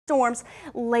storms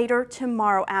later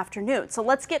tomorrow afternoon. So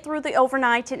let's get through the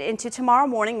overnight and into tomorrow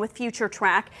morning with future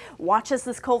track. Watch as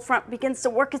this cold front begins to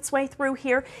work its way through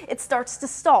here. It starts to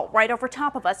stall right over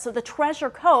top of us. So the Treasure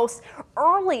Coast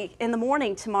early in the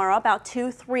morning tomorrow, about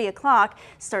 2-3 o'clock,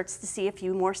 starts to see a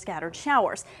few more scattered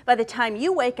showers. By the time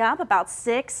you wake up about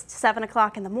 6-7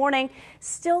 o'clock in the morning,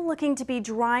 still looking to be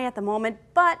dry at the moment,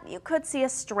 but you could see a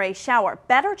stray shower.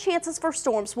 Better chances for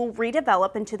storms will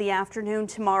redevelop into the afternoon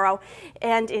tomorrow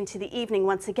and into the evening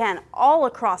once again all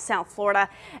across South Florida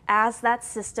as that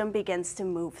system begins to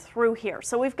move through here.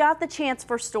 So we've got the chance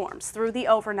for storms through the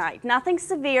overnight. Nothing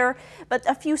severe, but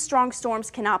a few strong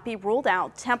storms cannot be ruled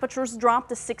out. Temperatures drop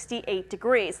to 68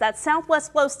 degrees. That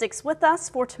southwest flow sticks with us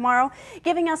for tomorrow,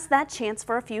 giving us that chance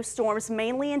for a few storms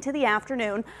mainly into the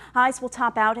afternoon. Highs will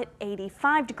top out at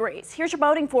 85 degrees. Here's your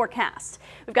boating forecast.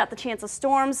 We've got the chance of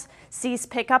storms. Seas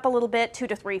pick up a little bit, 2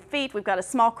 to 3 feet. We've got a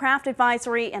small craft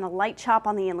advisory and a light chop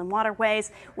on the inland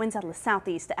waterways. Winds out of the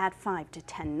southeast to add 5 to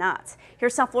 10 knots.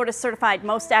 Here's South Florida's certified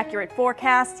most accurate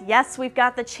forecast. Yes, we've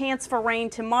got the chance for rain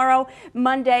tomorrow,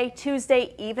 Monday,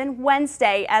 Tuesday, even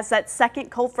Wednesday as that second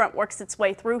cold front works its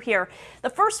way through here. The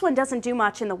first one doesn't do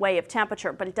much in the way of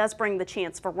temperature, but it does bring the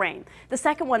chance for rain. The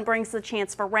second one brings the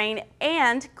chance for rain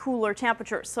and cooler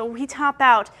temperatures. So we top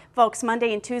out, folks,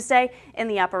 Monday and Tuesday in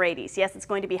the upper 80s. Yes, it's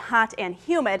going to be hot and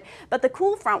humid, but the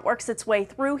cool front works its way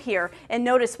through here. And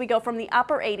notice we go from the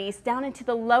upper 80s down into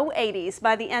the low 80s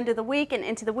by the end of the week and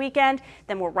into the weekend.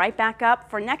 Then we're right back up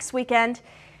for next weekend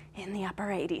in the upper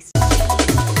 80s.